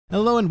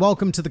Hello and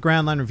welcome to the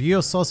GrandLineReview,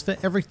 your source for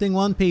everything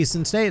One Piece,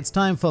 and today it's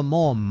time for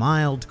more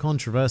mild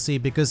controversy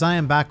because I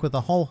am back with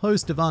a whole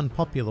host of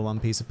unpopular One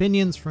Piece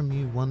opinions from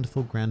you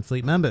wonderful Grand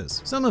Fleet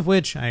members. Some of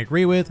which I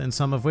agree with and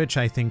some of which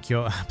I think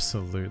you're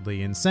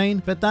absolutely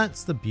insane, but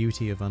that's the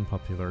beauty of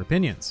unpopular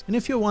opinions. And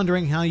if you're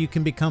wondering how you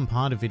can become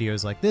part of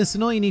videos like this,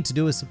 then all you need to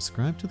do is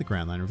subscribe to the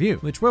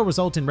GrandLineReview, which will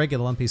result in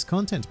regular One Piece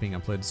content being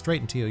uploaded straight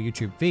into your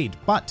YouTube feed.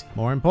 But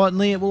more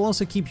importantly, it will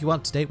also keep you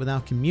up to date with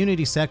our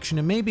community section,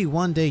 and maybe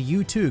one day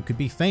you too could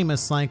be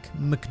famous like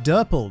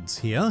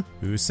McDurples here,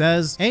 who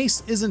says,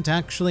 Ace isn't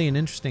actually an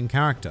interesting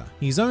character.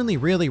 He's only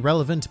really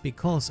relevant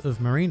because of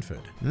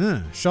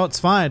Marineford. Shots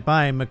fired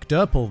by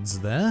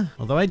McDurples there.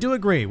 Although I do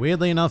agree,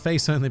 weirdly enough,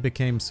 Ace only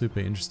became super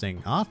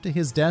interesting after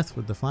his death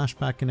with the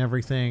flashback and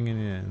everything,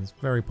 and yeah, he's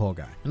a very poor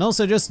guy. And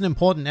also just an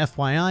important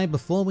FYI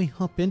before we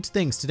hop into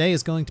things, today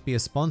is going to be a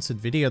sponsored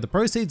video, the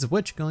proceeds of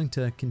which are going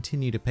to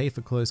continue to pay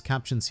for closed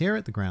captions here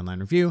at the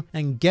GrandLineReview,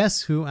 and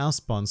guess who our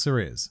sponsor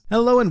is?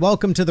 Hello and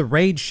welcome to the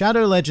Raid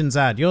Shadow Legends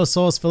ad, your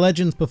source for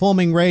legends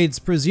performing raids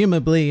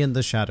presumably in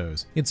the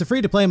shadows. It's a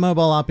free-to-play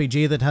mobile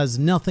RPG that has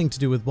nothing to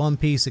do with One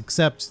Piece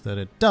except that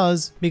it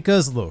does,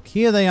 because look,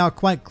 here they are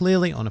quite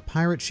clearly on a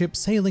pirate ship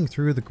sailing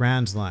through the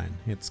Grand Line.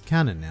 It's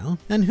canon now.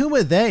 And who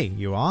are they,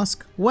 you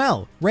ask?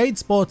 Well, Raid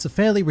sports a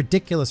fairly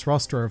ridiculous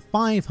roster of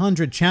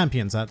 500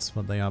 champions, that's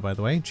what they are by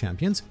the way,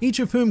 champions, each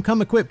of whom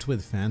come equipped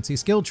with fancy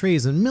skill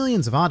trees and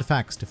millions of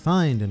artifacts to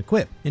find and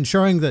equip,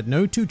 ensuring that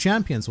no two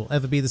champions will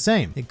ever be the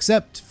same,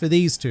 except for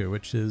these two,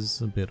 which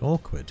is a bit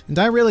awkward. And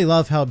I really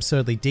love how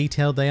absurdly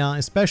detailed they are,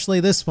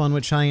 especially this one,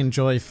 which I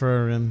enjoy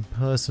for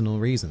personal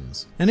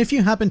reasons. And if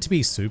you happen to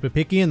be super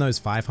picky and those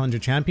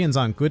 500 champions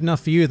aren't good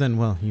enough for you, then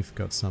well, you've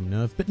got some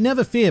nerve, but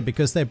never fear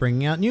because they're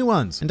bringing out new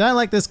ones. And I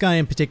like this guy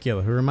in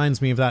particular, who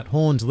reminds me of that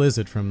horned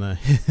lizard from the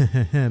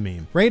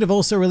meme. Raid have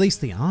also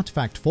released the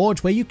Artifact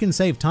Forge, where you can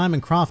save time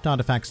and craft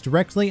artifacts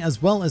directly,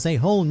 as well as a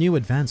whole new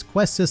advanced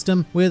quest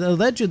system with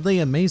allegedly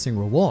amazing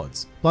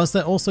rewards. Plus,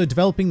 they're also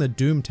developing the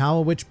Doom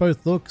Tower, which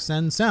both looks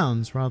and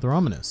sounds rather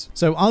ominous.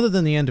 So other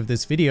than the end of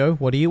this video,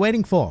 what are you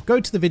waiting for? Go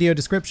to the video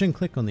description,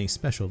 click on the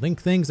special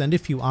link things, and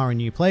if you are a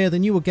new player,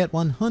 then you will get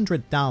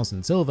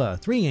 100,000 silver,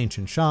 3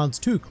 ancient shards,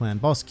 2 clan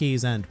boss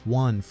keys, and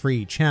 1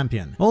 free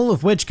champion. All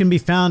of which can be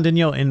found in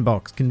your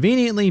inbox,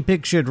 conveniently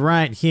pictured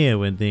right here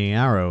with the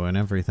arrow and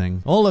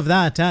everything. All of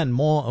that and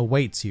more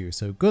awaits you,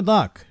 so good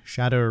luck,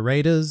 Shadow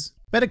Raiders.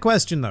 Better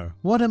question though,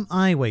 what am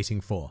I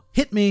waiting for?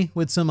 Hit me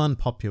with some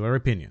unpopular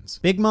opinions.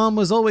 Big Mom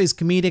was always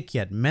comedic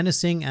yet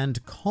menacing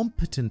and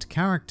competent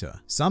character.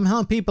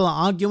 Somehow people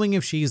are arguing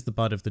if she's the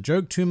butt of the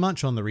joke too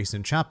much on the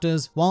recent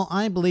chapters, while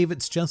I believe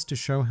it's just to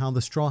show how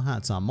the Straw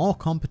Hats are more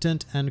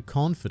competent and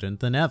confident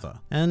than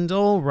ever. And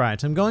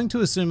alright, I'm going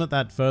to assume that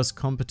that first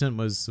competent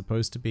was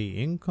supposed to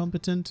be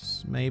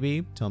incompetent,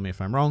 maybe, tell me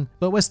if I'm wrong,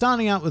 but we're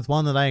starting out with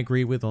one that I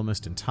agree with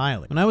almost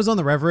entirely. When I was on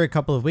the Reverie a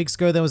couple of weeks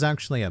ago, there was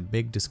actually a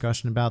big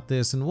discussion about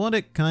this, and what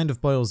it kind of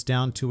boils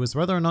down to is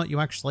whether or not you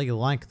actually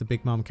like the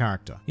Big Mom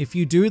character. If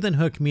you do, then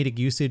her comedic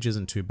usage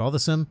isn't too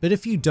bothersome, but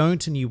if you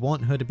don't and you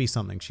want her to be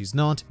something she's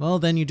not, well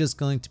then you're just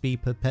going to be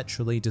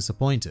perpetually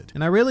disappointed.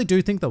 And I really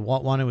do think that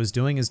what Wano is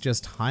doing is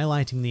just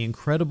highlighting the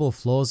incredible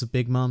flaws of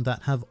Big Mom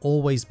that have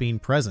always been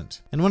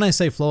present. And when I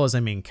say flaws,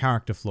 I mean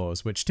character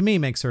flaws, which to me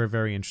makes her a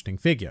very interesting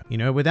figure. You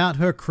know, without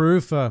her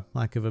crew, for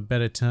lack of a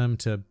better term,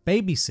 to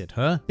babysit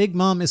her, Big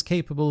Mom is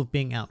capable of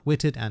being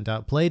outwitted and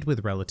outplayed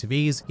with relative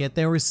ease, yet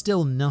there is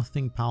still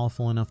nothing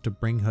powerful enough to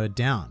bring her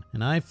down,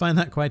 and I find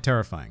that quite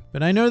terrifying.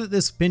 But I know that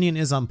this opinion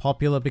is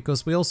unpopular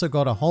because we also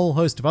got a whole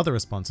host of other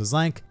responses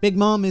like, Big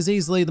Mom is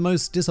easily the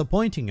most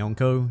disappointing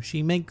Yonko,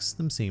 she makes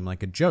them seem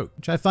like a joke,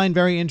 which I find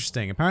very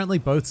interesting. Apparently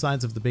both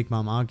sides of the Big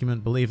Mom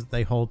argument believe that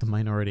they hold the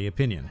minority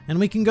opinion, and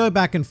we can go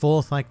back and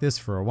forth like this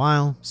for a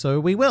while, so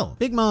we will.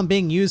 Big Mom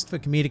being used for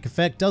comedic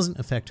effect doesn't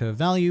affect her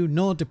value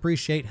nor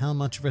depreciate how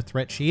much of a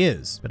threat she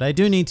is. But I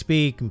do need to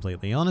be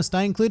completely honest,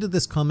 I included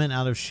this comment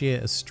out of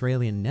sheer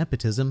Australian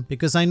nepotism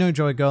because I know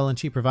Joy Girl and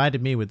she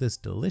provided me with this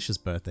delicious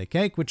birthday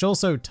cake, which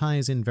also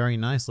ties in very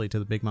nicely to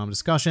the Big Mom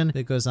discussion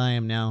because I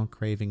am now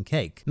craving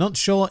cake. Not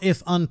sure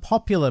if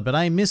unpopular, but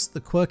I miss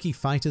the quirky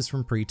fighters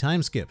from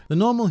pre-time skip. The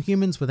normal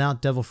humans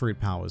without devil fruit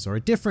powers are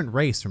a different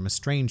race from a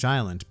strange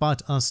island,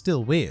 but are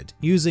still weird,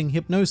 using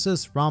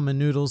hypnosis, ramen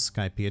noodles,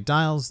 Skypea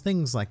dials,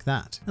 things like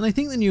that. And I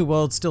think the New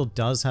World still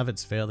does have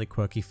its fairly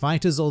quirky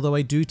fighters, although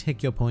I do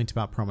take your point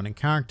about prominent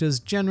characters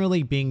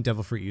generally being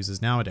devil fruit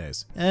users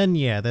nowadays. And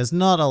yeah, there's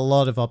not a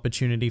lot of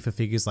opportunity for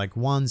figures like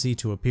Wanzi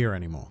to appear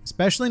anymore,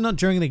 especially not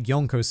during the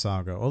Yonko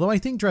saga. Although I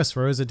think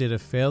Dressrosa did a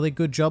fairly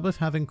good job of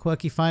having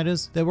quirky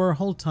fighters, there were a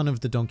whole ton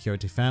of the Don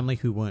Quixote family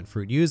who weren't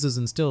fruit users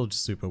and still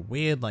just super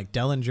weird, like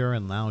Dellinger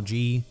and Lao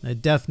Ji. They're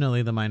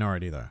definitely the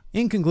minority though.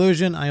 In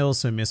conclusion, I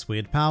also miss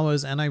weird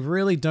powers, and I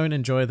really don't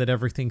enjoy that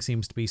everything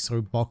seems to be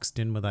so boxed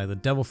in with either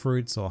devil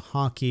fruits or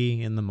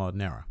haki in the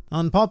modern era.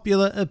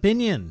 Unpopular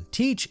opinion: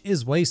 Teach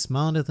is way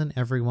smarter than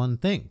everyone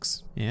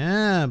thinks.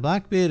 Yeah,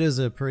 Blackbeard is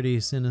a pretty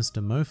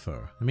sinister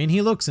mofo. I mean,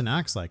 he looks and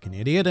acts like an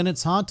idiot, and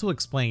it's hard to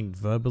explain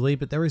verbally,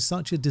 but there is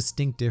such a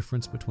distinct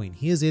difference between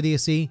his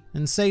idiocy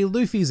and, say,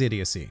 Luffy's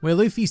idiocy. Where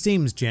Luffy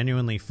seems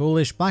genuinely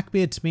foolish,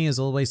 Blackbeard to me has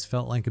always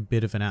felt like a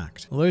bit of an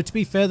act. Although to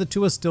be fair, the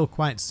two are still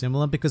quite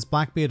similar because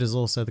Blackbeard is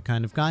also the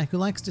kind of guy who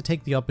likes to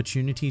take the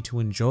opportunity to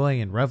enjoy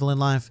and revel in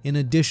life in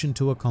addition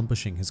to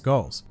accomplishing his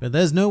goals. But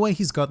there's no way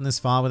he's gotten this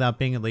far without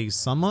being at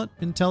least somewhat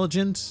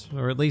intelligent,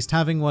 or at least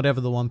having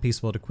whatever the One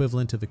Piece world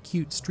equivalent of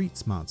acute street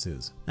smarts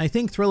is. I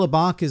think Thriller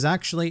Bark is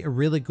actually a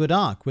really good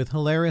arc with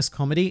hilarious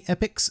comedy,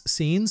 epic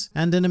scenes,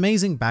 and an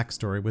amazing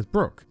backstory with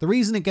Brook. The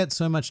reason it gets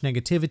so much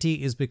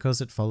negativity is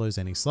because it follows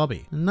Enies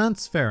Lobby, and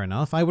that's fair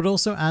enough. I would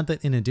also add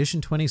that in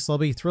addition to Enies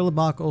Lobby, Thriller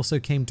Bark also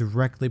came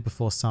directly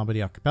before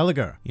Sabadi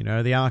Archipelago. You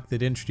know, the arc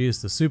that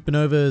introduced the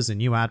Supernovas, a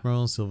new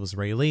admiral, Silver's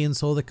Ray Lee, and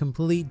saw the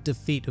complete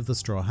defeat of the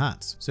Straw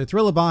Hats. So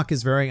Thriller Bark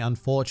is very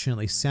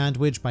unfortunately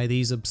sandwiched by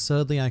these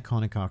absurdly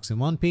iconic arcs in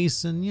One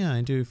Piece, and yeah,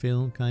 I do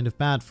feel kind of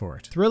bad for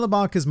it. Thriller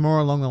Bark is more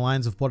along the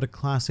lines of what a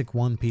classic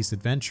One Piece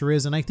adventure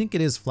is, and I think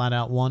it is flat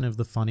out one of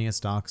the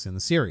funniest arcs in the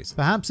series.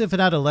 Perhaps if it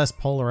had a less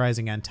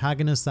polarizing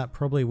antagonist, that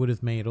probably would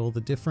have made all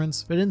the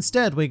difference, but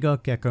instead we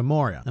got Gecko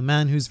Moria, a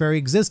man whose very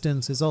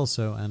existence is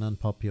also an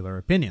unpopular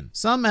opinion.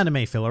 Some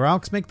anime filler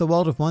arcs make the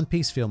world of One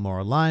Piece feel more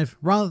alive,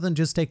 rather than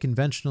just a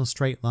conventional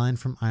straight line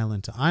from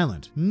island to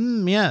island.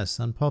 Yes,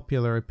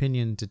 unpopular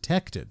opinion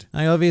detected.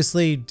 I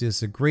obviously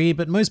disagree,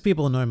 but most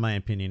people know my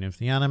opinion of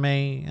the anime,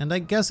 and I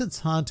guess it's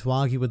hard to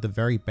argue with the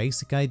very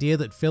basic idea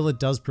that filler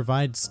does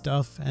provide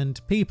stuff and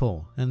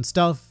people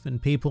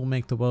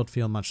make the world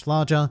feel much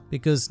larger,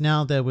 because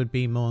now there would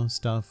be more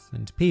stuff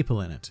and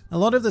people in it. A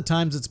lot of the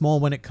times it's more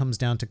when it comes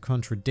down to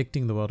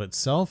contradicting the world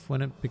itself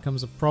when it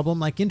becomes a problem,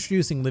 like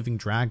introducing living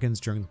dragons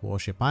during the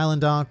Warship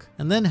Island arc,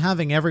 and then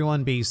having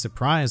everyone be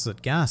surprised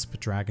that gasp,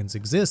 dragons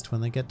exist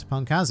when they get to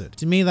Punk Hazard.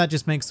 To me, that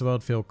just makes the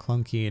world feel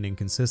clunky and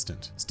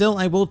inconsistent. Still,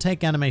 I will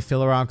take anime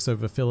filler arcs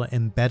over filler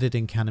embedded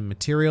in canon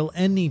material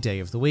any day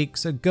of the week,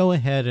 so go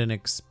ahead and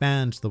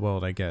expand the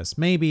world, I guess.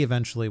 Maybe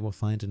eventually we'll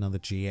find another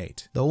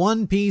G8. The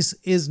One Piece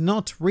is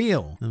not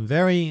real. A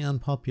very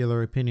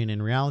unpopular opinion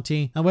in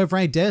reality. However,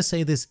 I dare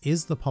say this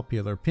is the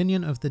popular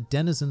opinion of the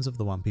denizens of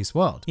the One Piece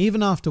world.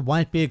 Even after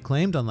Whitebeard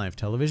claimed on live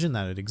television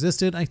that it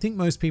existed, I think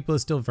most people are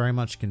still very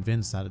much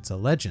convinced that it's a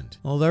legend.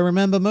 Although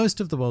remember, most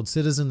of the world's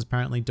citizens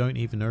apparently don't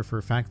even know for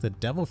a fact that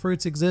devil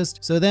fruits exist,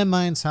 so their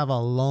minds have a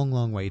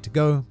long way to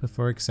go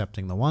before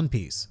accepting the One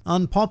Piece.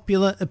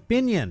 Unpopular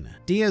opinion: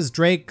 Diaz,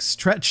 Drake,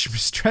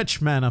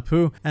 Stretch Man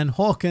Apu, and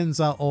Hawkins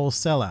are all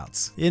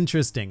sellouts.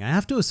 Interesting. I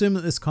have to assume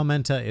that this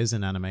commenter is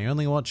an anime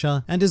only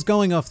watcher and is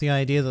going off the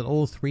idea that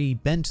all three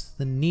bent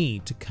the knee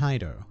to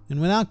Kaido. And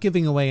without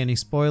giving away any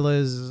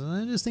spoilers,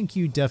 I just think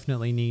you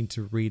definitely need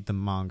to read the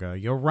manga.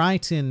 You're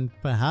right in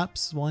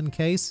perhaps one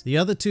case. The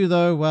other two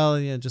though, well,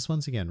 yeah, just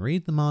once again,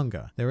 read the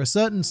manga. There are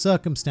certain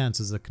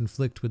circumstances that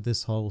conflict with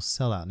this whole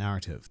sellout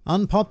narrative.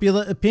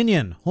 Unpopular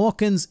opinion: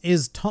 Hawkins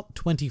is top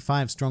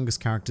 25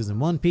 strongest characters in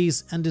One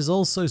Piece and is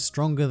also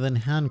stronger than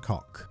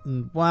Hancock.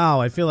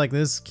 Wow, I feel like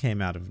this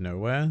came out of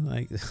nowhere.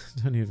 I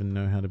don't even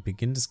know how to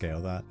begin to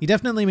scale that. He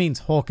definitely means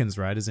Hawkins,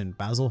 right? As in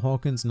Basil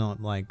Hawkins,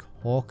 not like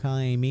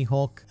Hawkeye,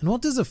 Mihawk. And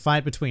what does a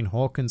fight between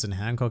Hawkins and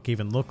Hancock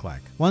even look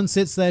like? One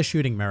sits there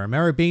shooting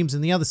Mero beams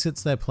and the other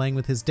sits there playing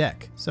with his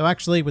deck. So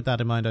actually, with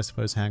that in mind, I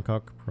suppose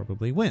Hancock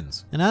probably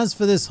wins. And as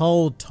for this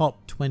whole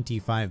top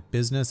 25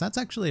 business, that's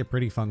actually a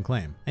pretty fun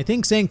claim. I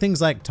think saying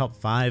things like top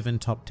 5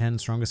 and top 10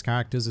 strongest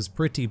characters is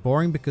pretty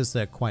boring because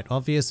they're quite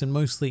obvious and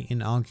mostly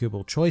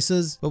inarguable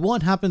choices. But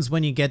what happens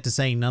when you get to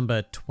say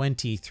number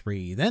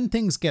 23? Then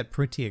things get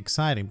pretty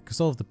exciting because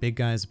all of the big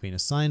guys have been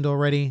assigned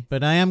already.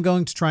 But I am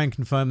going to try and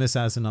confirm this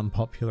as an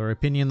unpopular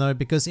opinion though,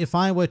 because if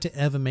I were to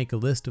ever make a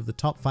list of the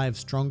top 5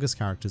 strongest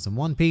characters in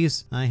One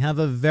Piece, I have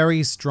a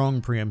very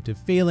strong preemptive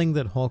feeling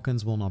that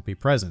Hawkins will not be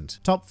present.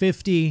 Top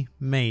 50,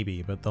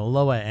 maybe, but the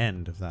lower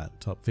end of that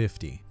top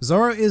 50.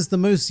 Zoro is the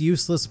most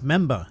useless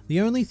member.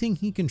 The only thing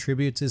he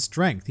contributes is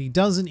strength. He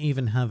doesn't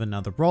even have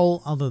another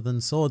role other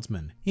than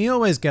swordsman. He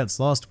always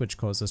gets lost, which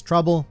causes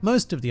trouble.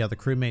 Most of the other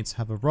crewmates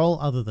have a role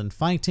other than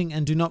fighting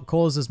and do not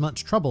cause as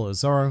much trouble as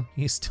Zoro.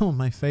 He's still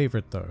my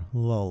favorite though.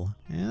 Lol.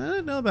 Yeah, I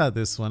don't know about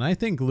this one. I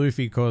think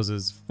Luffy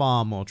causes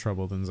far more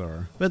trouble than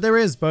Zoro. But there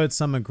is both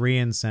some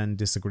agreements and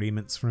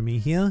disagreements from me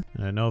here.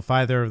 I don't know if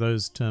either of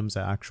those terms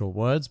are actual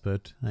words,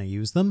 but I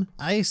use them.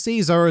 I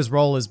see Zoro's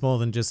role as more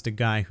than just a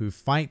guy who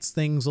fights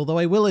things, although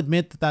I will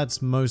admit that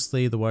that's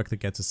mostly the work that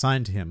gets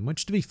assigned to him,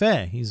 which to be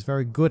fair, he's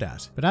very good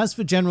at. But as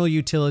for general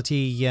utility,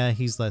 yeah,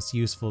 he's less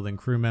useful than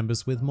crew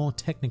members with more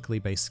technically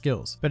based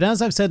skills. But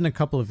as I've said in a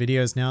couple of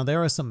videos now,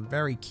 there are some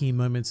very key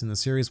moments in the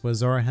series where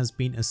Zoro has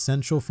been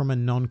essential from a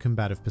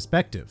non-combative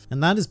perspective. objective,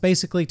 and that is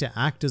basically to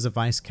act as a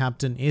vice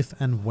captain if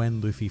and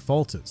when Luffy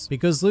falters,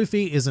 because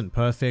Luffy isn't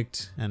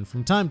perfect, and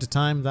from time to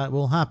time that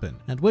will happen,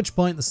 at which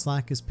point the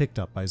slack is picked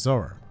up by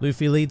Zoro.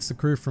 Luffy leads the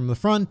crew from the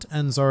front,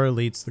 and Zoro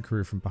leads the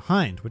crew from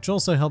behind, which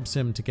also helps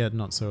him to get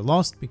not so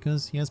lost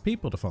because he has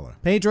people to follow.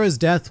 Pedro's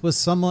death was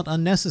somewhat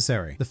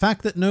unnecessary. The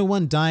fact that no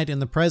one died in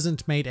the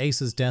present made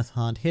Ace's death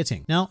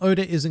hard-hitting. Now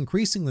Oda is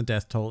increasing the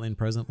death toll in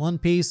present One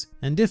Piece,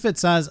 and if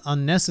it's as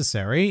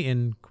unnecessary,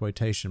 in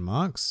quotation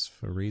marks,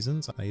 for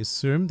reasons, I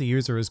assume the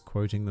user is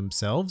quoting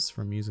themselves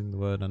from using the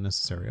word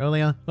unnecessary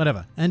earlier,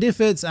 whatever. And if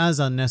it's as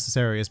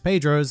unnecessary as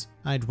Pedro's,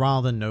 I'd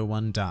rather no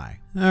one die.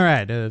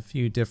 Alright, a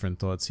few different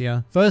thoughts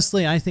here.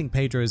 Firstly, I think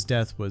Pedro's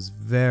death was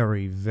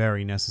very,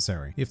 very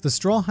necessary. If the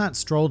Straw Hat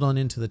strolled on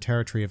into the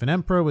territory of an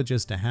emperor with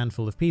just a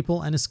handful of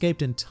people and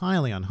escaped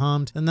entirely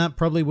unharmed, then that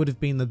probably would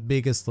have been the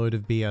biggest load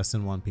of BS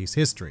in One Piece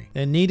history.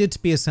 There needed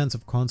to be a sense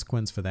of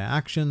consequence for their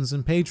actions,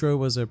 and Pedro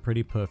was a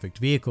pretty perfect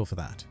vehicle for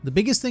that. The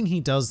biggest thing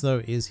he does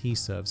though is he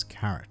serves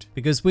carrot.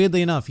 Because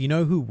weirdly enough, you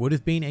know who would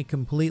have been a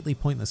completely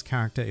pointless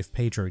character if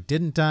Pedro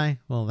didn't die?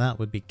 Well, that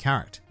would be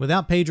Carrot.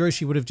 Without Pedro,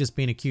 she would have just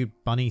been a cute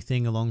bunny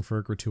thing along for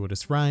a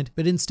gratuitous ride,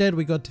 but instead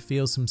we got to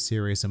feel some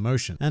serious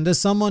emotion. And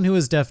as someone who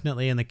is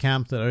definitely in the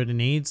camp that Oda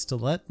needs to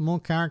let more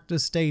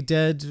characters stay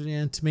dead,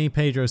 to me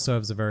Pedro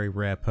serves a very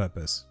rare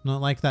purpose.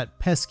 Not like that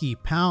pesky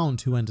Pound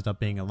who ended up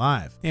being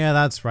alive. Yeah,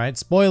 that's right,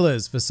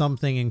 spoilers for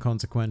something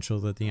inconsequential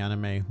that the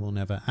anime will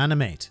never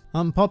animate.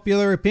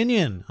 Unpopular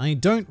opinion, I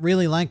don't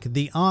really like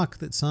the arc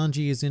that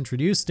Sanji is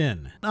introduced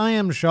in. I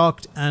am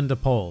shocked and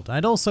appalled.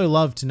 I'd also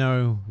love to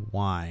know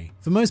why.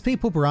 For most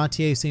people,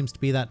 Baratie seems to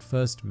be that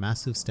first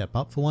massive step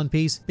up for One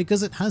Piece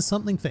because it has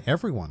something for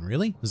everyone,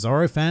 really.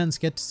 Zoro fans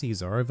get to see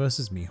Zoro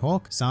versus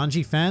Mihawk,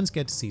 Sanji fans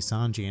get to see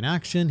Sanji in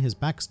action, his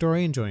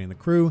backstory and joining the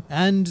crew,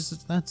 and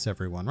that's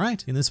everyone,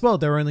 right? In this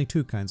world, there are only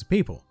two kinds of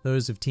people,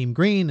 those of Team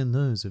Green and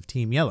those of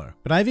Team Yellow.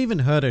 But I've even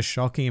heard a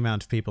shocking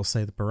amount of people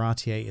say that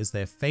Baratie is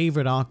their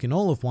favorite arc in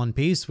all of One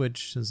Piece,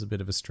 which is a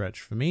bit of a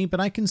stretch for me,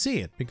 but I can see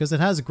it because it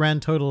has a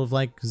grand total of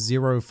like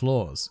 0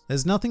 flaws.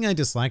 There's nothing I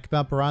dislike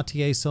about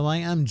Baratie, so I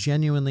am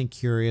genuinely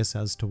curious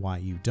as to why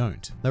you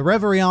don't. The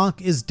Reverie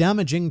arc is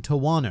damaging to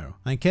Wano.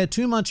 I care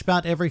too much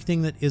about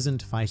everything that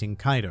isn't fighting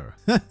Kaido.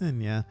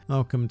 And yeah,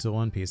 welcome to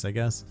One Piece, I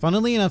guess.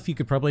 Funnily enough, you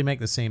could probably make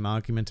the same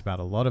argument about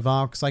a lot of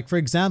arcs. Like for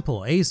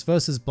example, Ace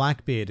versus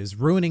Blackbeard is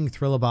ruining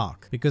Thriller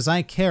Bark because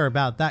I care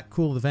about that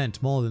cool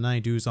event more than I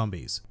do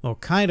zombies. Or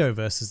Kaido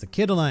versus the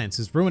Kid Alliance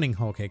is ruining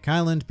Whole Cake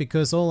Island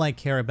because all I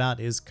care about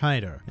is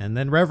Kaido. And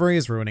then Reverie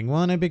is ruining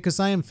Wano because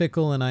I am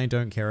fickle and I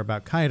don't care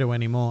about Kaido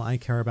anymore. I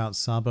care about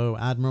Sabo,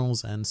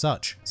 Admirals, and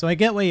such. So I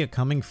get where you're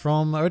coming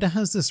from. Oda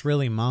has this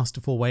really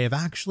masterful way of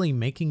actually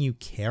making you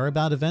care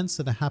about events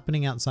that are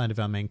happening outside of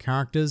our main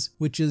characters,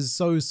 which is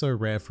so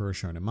rare for a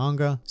shonen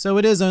manga. So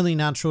it is only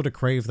natural to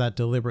crave that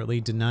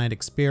deliberately denied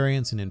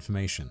experience and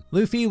information.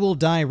 Luffy will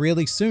die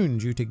really soon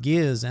due to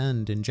gears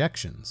and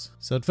injections.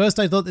 So at first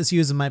I thought this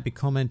user might be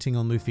commenting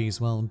on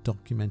Luffy's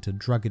well-documented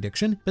drug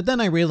addiction, but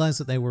then I realized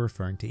that they were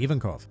referring to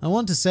Ivankov. I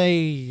want to say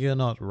you're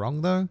not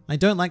wrong though. I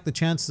don't like the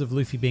chances of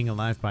Luffy being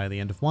alive by the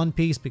end of One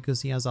Piece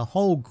because he has a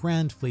whole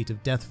grand fleet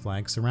of death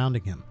flags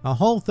surrounding him. A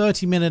whole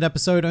 30-minute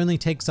episode only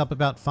takes up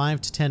about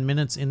 5 to 10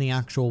 minutes in the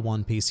actual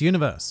One Piece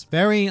universe.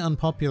 Very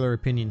unpopular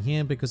opinion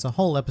here because a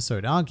whole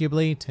episode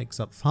arguably takes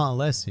up far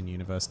less in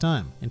universe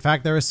time. In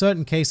fact, there are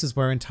certain cases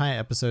where entire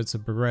episodes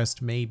have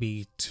progressed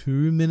maybe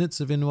 2 minutes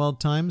of in-world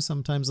time,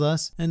 sometimes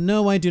less. And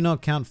no, I do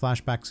not count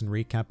flashbacks and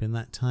recap in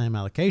that time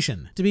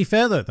allocation. To be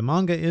fair though, the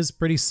manga is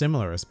pretty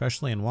similar,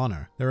 especially in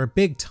Wano. There are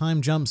big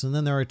time jumps and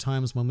then there are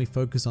times when we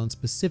focus on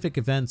specific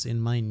events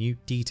in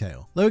minute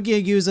detail. Logia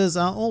users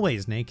are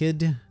always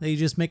naked, they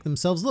just make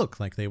themselves look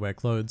like they wear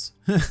clothes.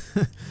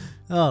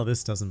 Oh,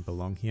 this doesn't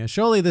belong here.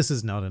 Surely this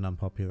is not an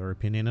unpopular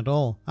opinion at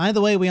all.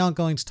 Either way, we aren't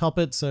going to top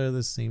it, so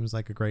this seems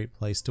like a great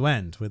place to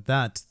end, with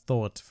that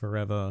thought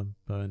forever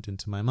burnt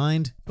into my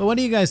mind. But what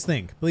do you guys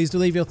think? Please do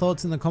leave your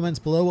thoughts in the comments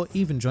below or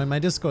even join my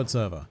Discord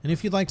server. And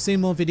if you'd like to see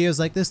more videos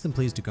like this, then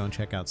please do go and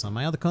check out some of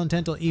my other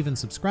content or even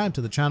subscribe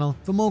to the channel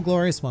for more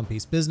glorious One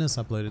Piece business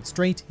uploaded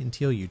straight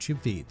into your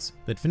YouTube feeds.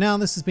 But for now,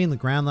 this has been the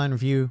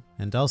GrandLineReview,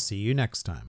 and I'll see you next time.